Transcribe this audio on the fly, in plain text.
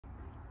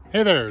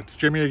Hey there, it's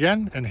Jimmy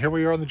again, and here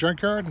we are on the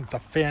Junkyard. It's a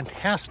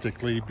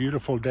fantastically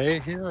beautiful day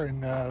here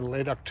in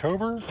late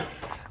October.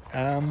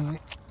 And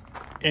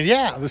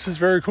yeah, this is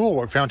very cool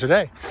what we found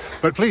today.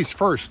 But please,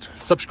 first,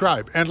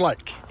 subscribe and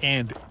like,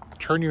 and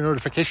turn your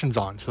notifications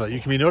on so that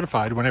you can be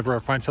notified whenever I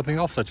find something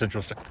else that's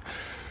interesting.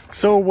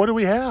 So what do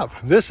we have?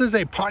 This is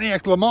a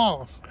Pontiac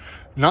LeMans.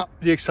 Not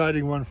the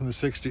exciting one from the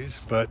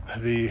 60s, but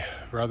the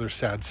rather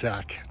sad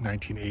sack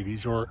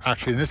 1980s, or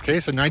actually in this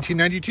case, a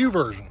 1992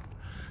 version.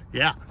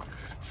 Yeah.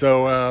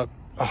 So,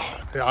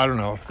 I don't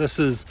know if this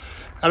is,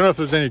 I don't know if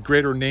there's any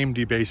greater name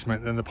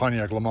debasement than the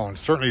Pontiac LeMans.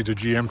 Certainly to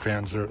GM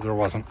fans, there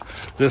wasn't.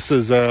 This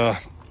is, but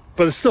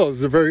it's still,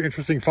 it's a very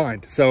interesting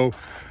find. So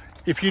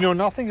if you know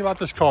nothing about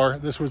this car,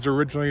 this was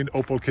originally an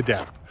Opel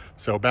Kadett.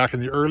 So back in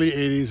the early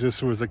 80s,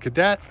 this was a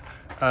Kadett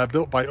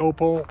built by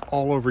Opel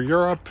all over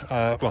Europe.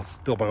 Well,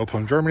 built by Opel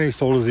in Germany,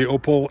 sold as the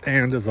Opel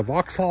and as a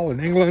Vauxhall in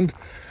England,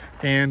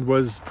 and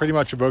was pretty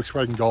much a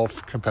Volkswagen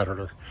Golf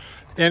competitor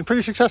and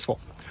pretty successful.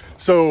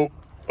 So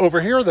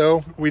over here,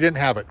 though, we didn't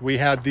have it. We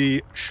had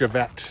the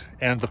Chevette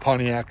and the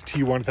Pontiac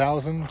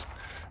T1000,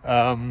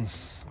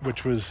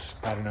 which was,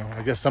 I don't know,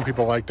 I guess some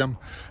people liked them.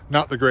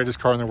 Not the greatest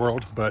car in the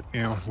world, but,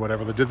 you know,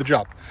 whatever, they did the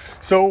job.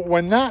 So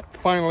when that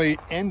finally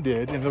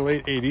ended in the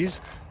late 80s,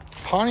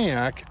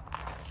 Pontiac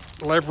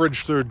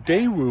leveraged their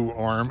Daewoo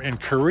arm in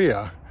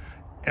Korea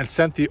and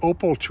sent the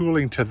Opel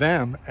tooling to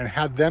them and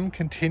had them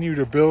continue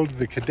to build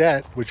the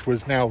Kadett, which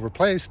was now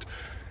replaced,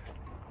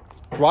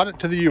 brought it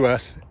to the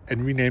US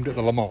and renamed it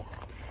the LeMans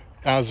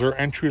as their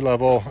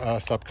entry-level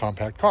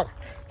subcompact car.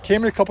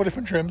 Came in a couple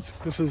different trims.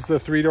 This is the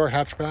 3-door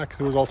hatchback.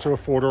 There was also a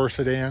 4-door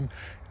sedan,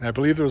 and I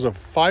believe there was a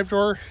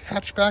 5-door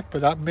hatchback,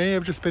 but that may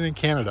have just been in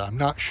Canada. I'm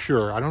not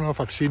sure. I don't know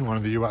if I've seen one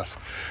in the US.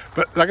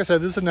 But like I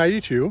said, this is a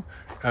 92.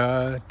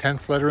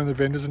 10th letter in the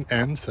VIN is an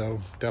N,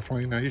 so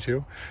definitely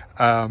 92.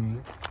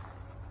 And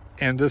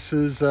this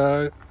is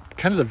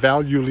kind of the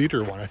value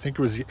leader one. I think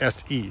it was the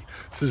SE.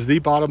 This is the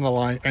bottom of the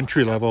line,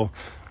 entry level,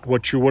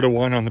 what you would have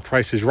won on The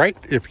Price is Right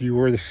if you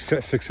were the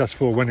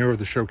successful winner of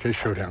the Showcase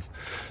Showdown.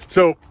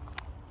 So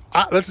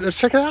let's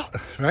check it out,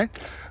 right?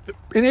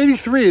 In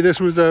 83, this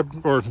was or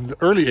the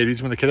early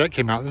 80s when the Kadett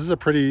came out, this is a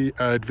pretty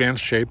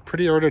advanced shape,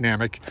 pretty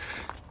aerodynamic.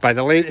 By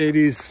the late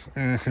 80s,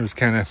 it was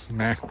kind of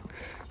meh.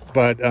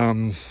 But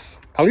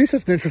at least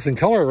it's an interesting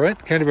color, right?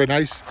 Kind of a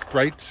nice,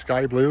 bright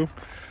sky blue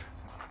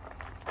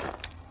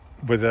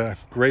with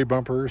gray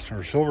bumpers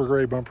or silver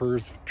gray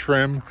bumpers,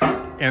 trim,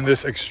 and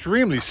this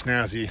extremely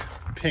snazzy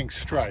pink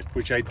stripe,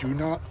 which I do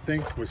not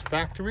think was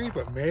factory,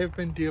 but may have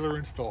been dealer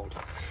installed.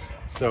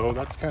 So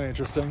that's kind of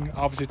interesting.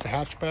 Obviously it's a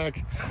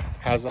hatchback,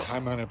 has a high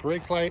mounted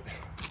brake light,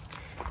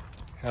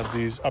 has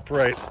these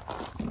upright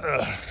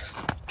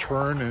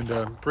turn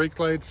and brake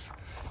lights.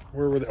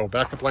 Where were they? Oh,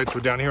 backup lights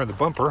were down here on the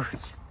bumper.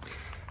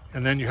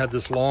 And then you had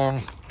this long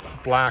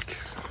black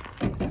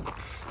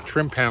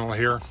trim panel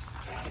here.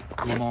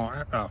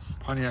 LeMans,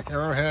 Pontiac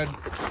Arrowhead.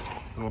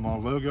 The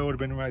LeMans logo would have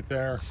been right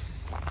there.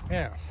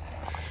 Yeah.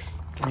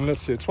 And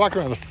let's see, let's walk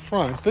around the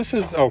front. This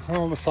is,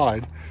 on the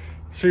side.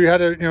 So you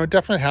had a,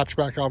 definite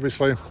hatchback,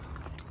 obviously.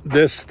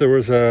 There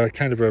was a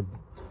kind of a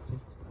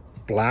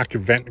black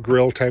vent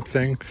grill type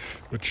thing,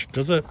 which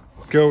does it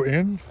go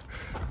in?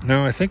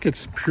 No, I think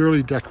it's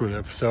purely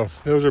decorative. So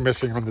those are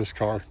missing on this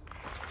car.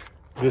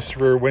 This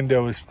rear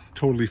window is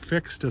totally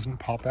fixed, doesn't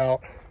pop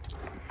out.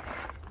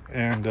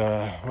 And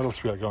what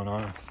else we got going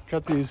on?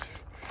 Got these,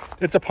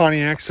 it's a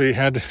Pontiac, so you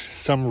had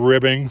some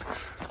ribbing.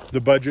 The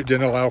budget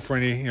didn't allow for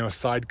any,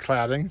 side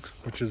cladding,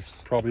 which is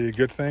probably a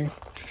good thing.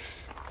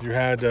 You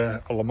had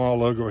a LeMans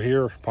logo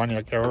here,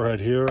 Pontiac Arrowhead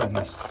here, and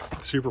this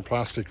super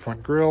plastic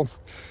front grille.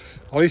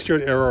 At least you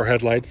had Arrow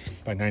headlights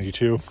by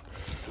 92.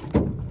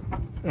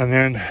 And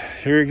then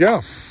here you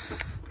go.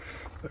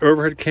 The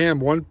overhead cam,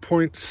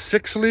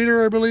 1.6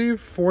 liter, I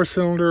believe,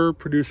 4-cylinder,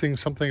 producing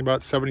something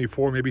about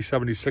 74, maybe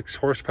 76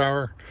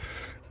 horsepower.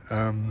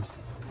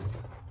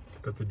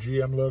 Got the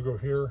GM logo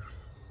here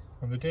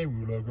and the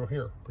Daewoo logo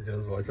here,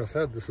 because like I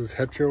said, this is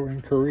Hecho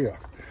in Korea.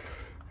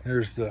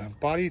 Here's the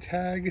body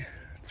tag,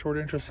 sort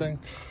of interesting.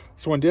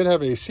 This one did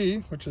have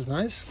AC, which is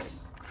nice.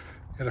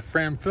 Got a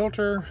Fram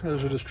filter,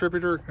 there's a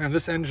distributor, and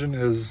this engine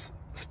is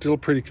still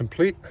pretty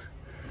complete.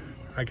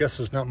 I guess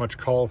there's not much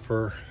call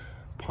for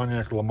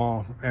Pontiac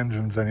LeMans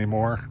engines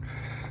anymore.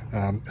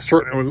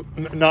 Certainly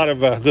not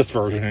of this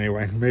version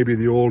anyway, maybe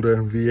the old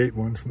V8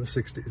 ones from the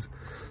 60s.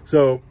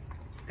 So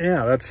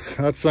yeah,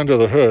 that's under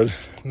the hood.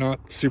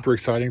 Not super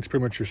exciting. It's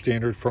pretty much your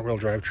standard front-wheel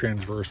drive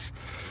transverse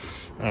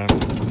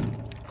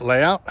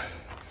layout.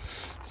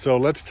 So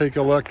let's take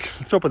a look.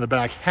 Let's open the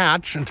back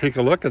hatch and take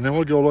a look, and then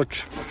we'll go look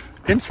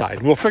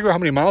inside. We'll figure out how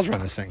many miles are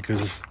on this thing,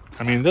 because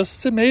I mean,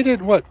 this made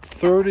it, what,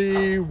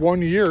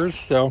 31 years,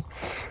 so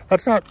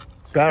that's not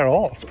bad at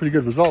all. It's a pretty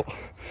good result.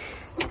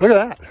 Look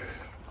at that.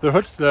 The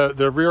hoods,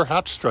 the rear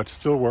hatch struts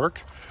still work.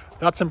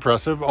 That's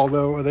impressive,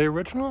 although, are they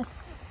original?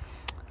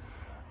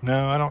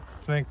 No, I don't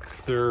think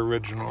they're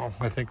original.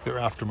 I think they're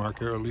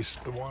aftermarket, or at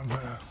least the one.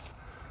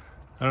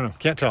 I don't know,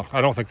 can't tell.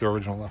 I don't think they're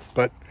original though.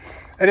 But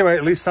Anyway,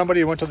 at least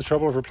somebody went to the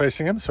trouble of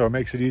replacing him, so it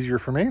makes it easier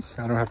for me.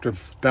 I don't have to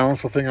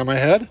balance the thing on my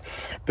head.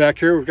 Back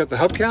here, we've got the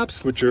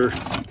hubcaps, which are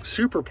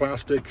super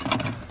plastic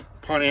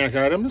Pontiac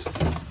items.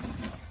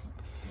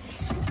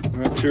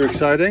 Not too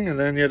exciting. And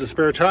then you had a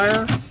spare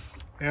tire,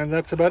 and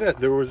that's about it.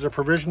 There was a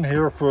provision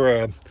here for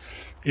a,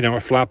 you know,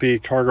 a floppy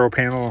cargo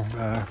panel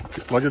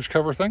luggage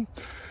cover thing.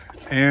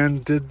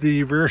 And did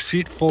the rear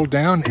seat fold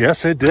down?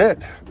 Yes, it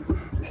did.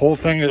 Whole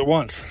thing at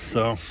once.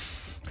 So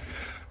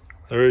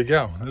there you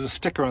go. There's a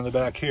sticker on the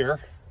back here.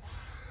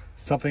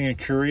 Something in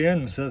Korea,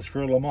 and it says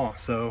for LeMans.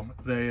 So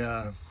they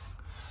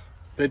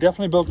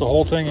definitely built the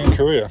whole thing in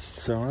Korea.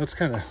 So that's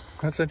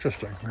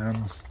interesting.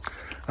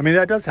 I mean,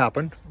 that does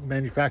happen.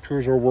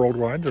 Manufacturers are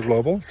worldwide, they're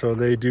global, so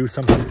they do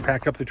sometimes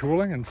pack up the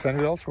tooling and send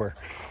it elsewhere,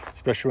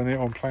 especially when they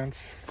own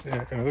plants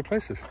in other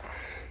places.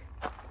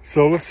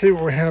 So let's see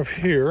what we have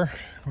here.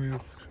 We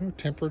have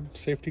tempered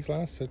safety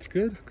glass, that's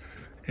good.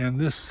 And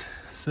this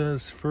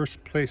says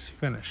first place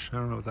finish. I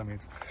don't know what that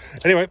means.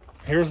 Anyway,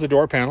 here's the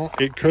door panel.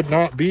 It could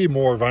not be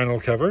more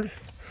vinyl covered.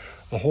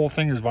 The whole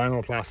thing is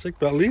vinyl plastic,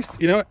 but at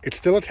least, you know, it's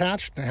still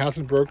attached and it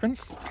hasn't broken.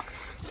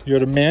 You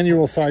had a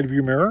manual side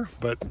view mirror,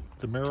 but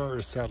the mirror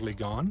is sadly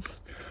gone.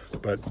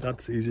 But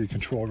that's easy to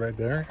control right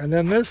there. And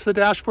then the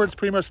dashboard's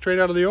pretty much straight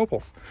out of the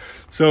Opel.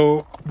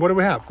 So what do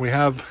we have? We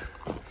have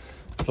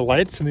the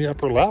lights in the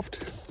upper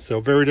left. So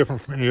very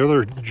different from any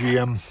other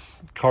GM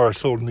car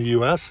sold in the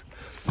US.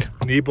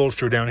 Knee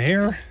bolster down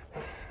here.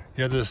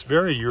 You have this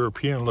very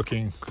European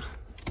looking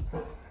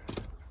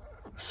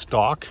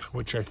stock,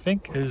 which I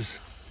think is,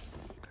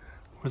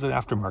 was it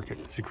aftermarket?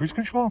 Is it cruise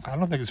control? I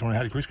don't think this one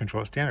had cruise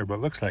control standard, but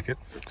it looks like it.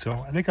 So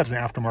I think that's an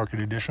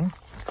aftermarket edition.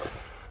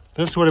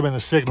 This would have been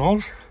the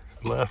signals,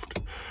 left,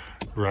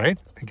 right.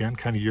 Again,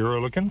 kind of Euro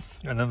looking.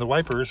 And then the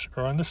wipers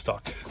are on the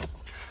stock.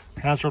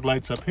 Hazard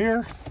lights up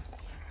here.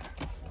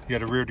 You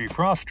got a rear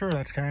defroster,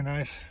 that's kind of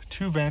nice.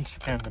 2 vents,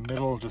 and the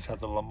middle just had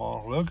the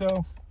LeMans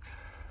logo.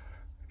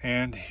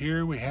 And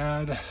here we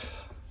had,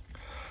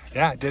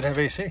 yeah, it did have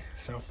AC,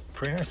 so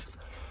pretty nice.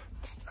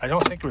 I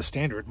don't think it was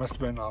standard, it must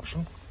have been an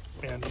option.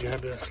 And you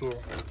had this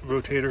little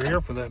rotator here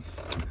for the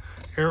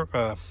air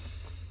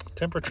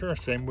temperature.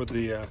 Same with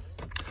the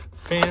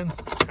fan,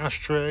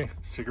 ashtray,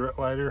 cigarette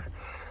lighter.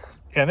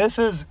 And this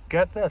is,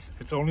 get this,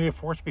 it's only a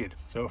 4-speed.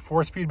 So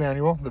 4-speed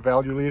manual. The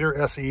value leader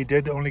SE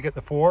did only get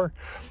the 4.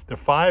 The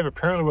 5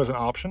 apparently was an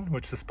option,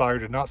 which the Spire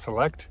did not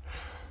select.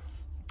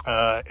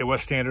 It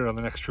was standard on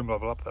the next trim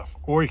level up though.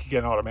 Or you could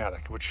get an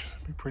automatic, which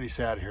would be pretty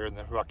sad here in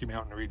the Rocky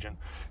Mountain region.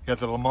 You got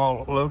the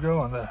LeMans logo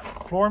on the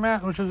floor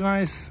mat, which is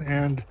nice,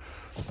 and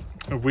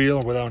a wheel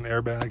without an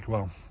airbag.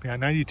 Well, yeah,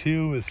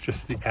 92 is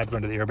just the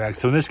advent of the airbag.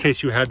 So in this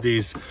case, you had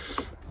the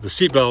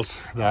seat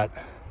belts that,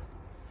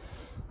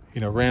 you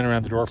know, ran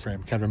around the door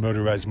frame, kind of a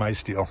motorized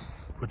mice deal,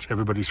 which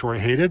everybody sort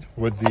of hated,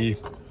 with the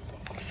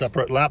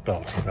separate lap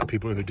belt that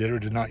people either did or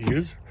did not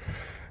use.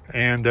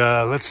 And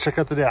let's check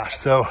out the dash.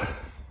 So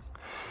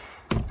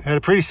it had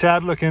a pretty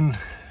sad looking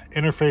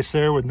interface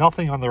there with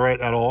nothing on the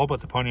right at all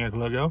but the Pontiac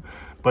logo.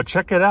 But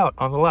check it out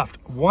on the left,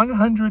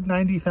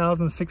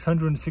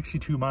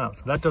 190,662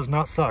 miles. That does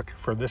not suck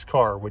for this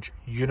car, which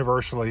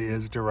universally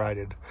is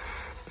derided.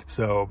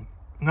 So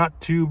not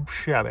too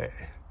shabby.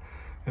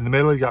 In the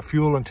middle, you got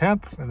fuel and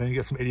temp, and then you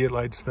get some idiot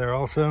lights there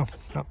also.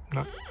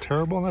 Not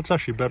terrible. That's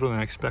actually better than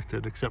I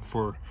expected, except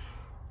for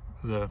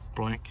the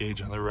blank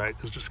gauge on the right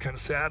is just kind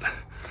of sad.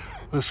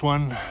 This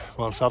one,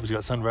 well, it's obviously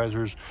got sun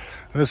visors.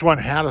 And this one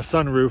had a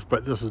sunroof,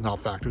 but this is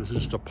not factory. This is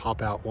just a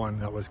pop-out one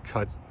that was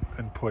cut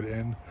and put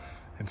in.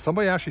 And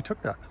somebody actually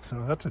took that,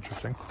 so that's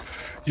interesting.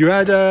 You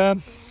had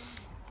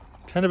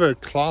kind of a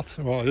cloth,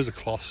 well, it is a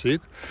cloth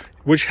seat,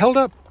 which held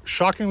up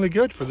shockingly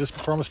good for this,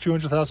 for almost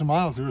 200,000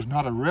 miles. There was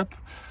not a rip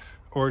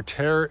or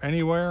tear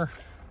anywhere.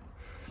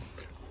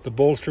 The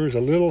bolster is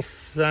a little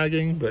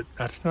sagging, but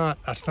that's not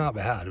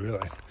bad,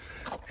 really.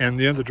 And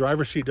the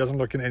driver's seat doesn't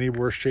look in any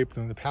worse shape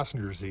than the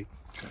passenger seat.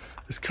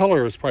 This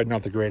color is probably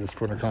not the greatest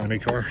for an economy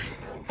car.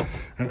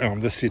 And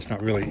this seat's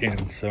not really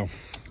in, so.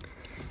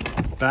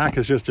 Back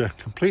is just a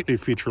completely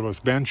featureless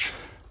bench,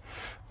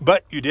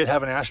 but you did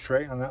have an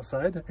ashtray on that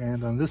side,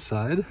 and on this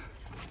side,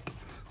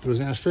 there was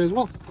an ashtray as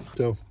well.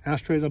 So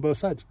ashtrays on both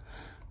sides,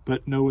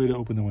 but no way to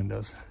open the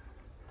windows.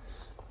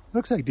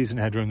 Looks like decent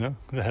headroom though.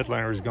 The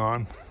headliner is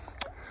gone.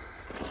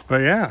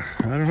 But yeah,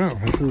 I don't know.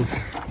 This is,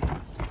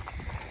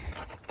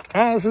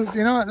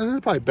 you know what, this is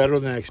probably better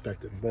than I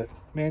expected. But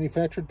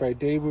manufactured by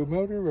Daewoo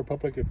Motor,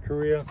 Republic of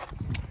Korea.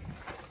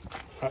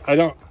 I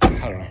don't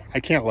know. I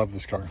can't love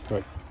this car,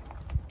 but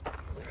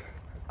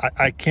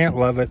I can't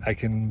love it. I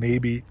can't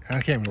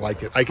even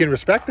like it. I can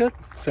respect it,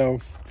 so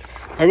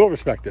I will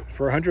respect it.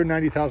 For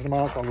 190,000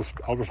 miles,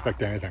 I'll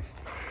respect anything.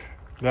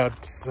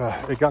 That's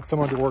it got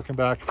someone to working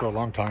back for a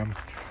long time.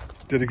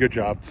 Did a good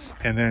job,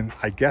 and then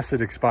I guess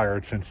it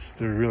expired, since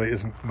there really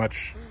isn't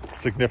much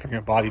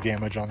significant body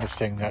damage on this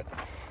thing that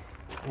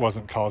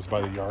wasn't caused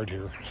by the yard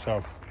here.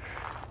 So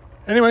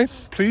anyway,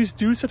 please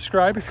do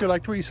subscribe if you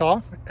liked what you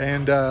saw,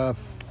 and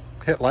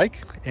hit like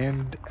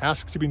and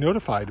ask to be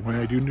notified when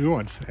I do new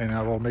ones, and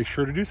I will make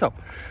sure to do so.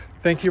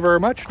 Thank you very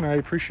much, and I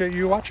appreciate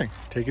you watching.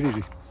 Take it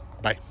easy.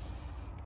 Bye.